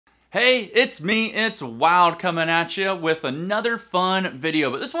Hey, it's me, it's Wild coming at you with another fun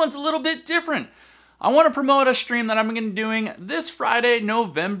video, but this one's a little bit different. I want to promote a stream that I'm going to be doing this Friday,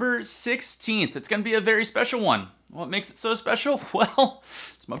 November 16th. It's going to be a very special one. What makes it so special? Well,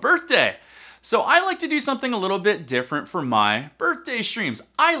 it's my birthday. So I like to do something a little bit different for my birthday streams.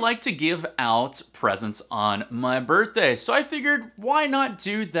 I like to give out presents on my birthday. So I figured, why not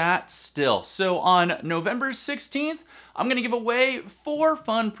do that still? So on November 16th, I'm gonna give away 4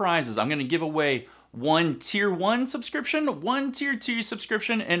 fun prizes. I'm gonna give away 1 tier 1 subscription, 1 tier 2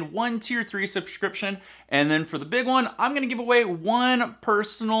 subscription, and 1 tier 3 subscription. And then for the big one, I'm gonna give away 1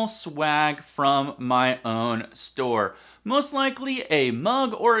 personal swag from my own store. Most likely a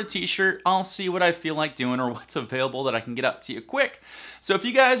mug or a t-shirt. I'll see what I feel like doing or what's available that I can get up to you quick. So if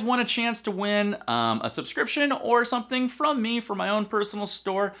you guys want a chance to win a subscription or something from me for my own personal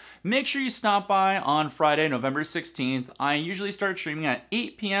store, make sure you stop by on Friday, November 16th. I usually start streaming at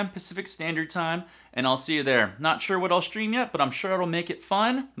 8 p.m. Pacific Standard Time, and I'll see you there. Not sure what I'll stream yet, but I'm sure it'll make it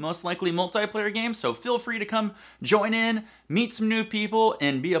fun. Most likely multiplayer game, so feel free to come join in, meet some new people,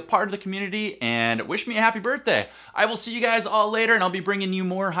 and be a part of the community, and wish me a happy birthday. I will see you guys all later, and I'll be bringing you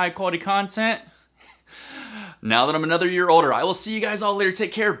more high quality content now that I'm another year older. I will see you guys all later.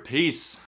 Take care. Peace.